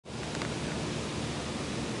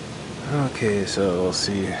Okay, so we'll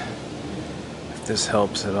see if this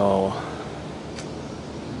helps at all.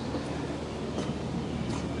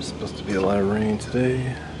 There's supposed to be a lot of rain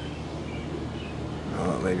today.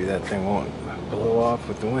 Maybe that thing won't blow off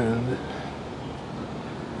with the wind.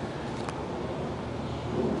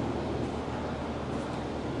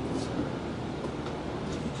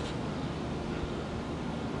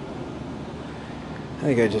 I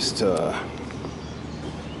think I just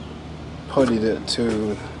puttied it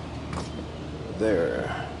to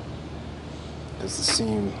there because the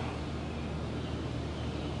seam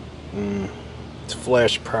it's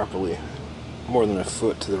flashed properly, more than a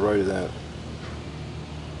foot to the right of that.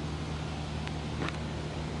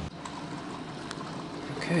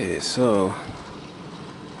 Okay, so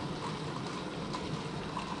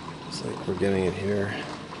looks like we're getting it here.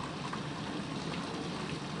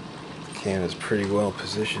 The can is pretty well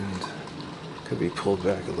positioned. Could be pulled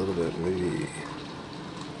back a little bit, maybe.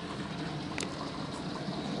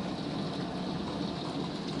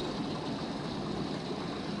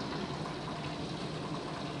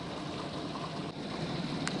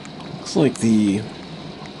 Looks like the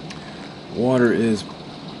water is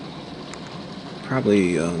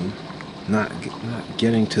probably not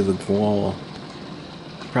getting to the wall.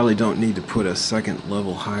 Probably don't need to put a second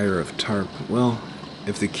level higher of tarp. Well,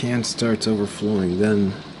 if the can starts overflowing,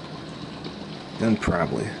 then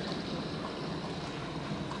probably.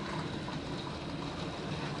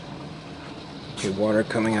 Okay, water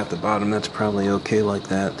coming out the bottom, that's probably okay like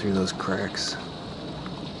that through those cracks.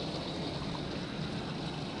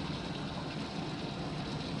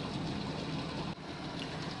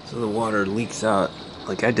 So the water leaks out.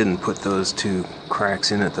 Like, I didn't put those two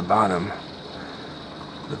cracks in at the bottom,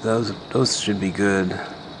 but those should be good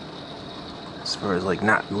as far as like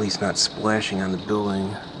at least not splashing on the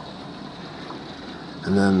building.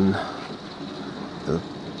 And then the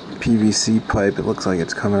PVC pipe, it looks like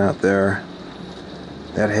it's coming out there.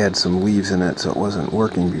 That had some leaves in it, so it wasn't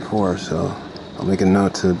working before, so I'll make a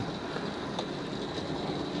note to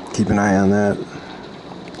keep an eye on that.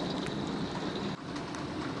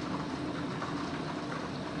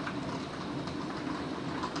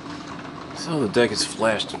 So the deck is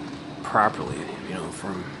flashed properly, you know,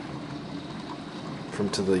 from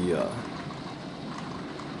to the, you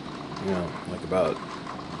know, like about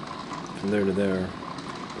from there to there.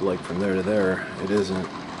 Like from there to there, it isn't.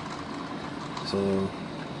 So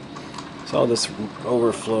all this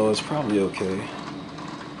overflow is probably okay.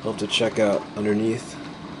 I'll have to check out underneath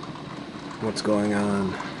what's going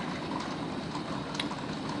on.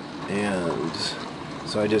 And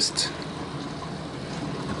so I just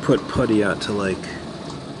put putty out to like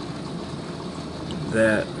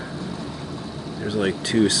that. There's like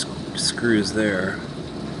two screws there,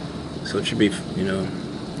 so it should be, you know,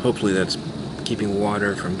 hopefully that's keeping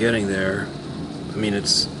water from getting there. I mean,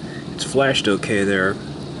 it's flashed okay there,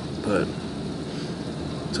 but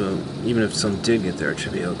so even if some did get there, it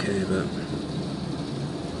should be okay. But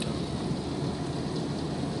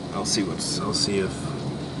I'll see if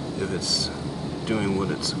it's doing what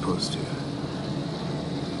it's supposed to.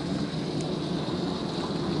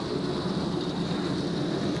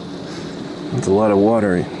 That's a lot of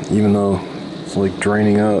water, even though it's like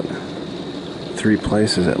draining out 3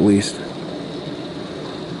 places at least.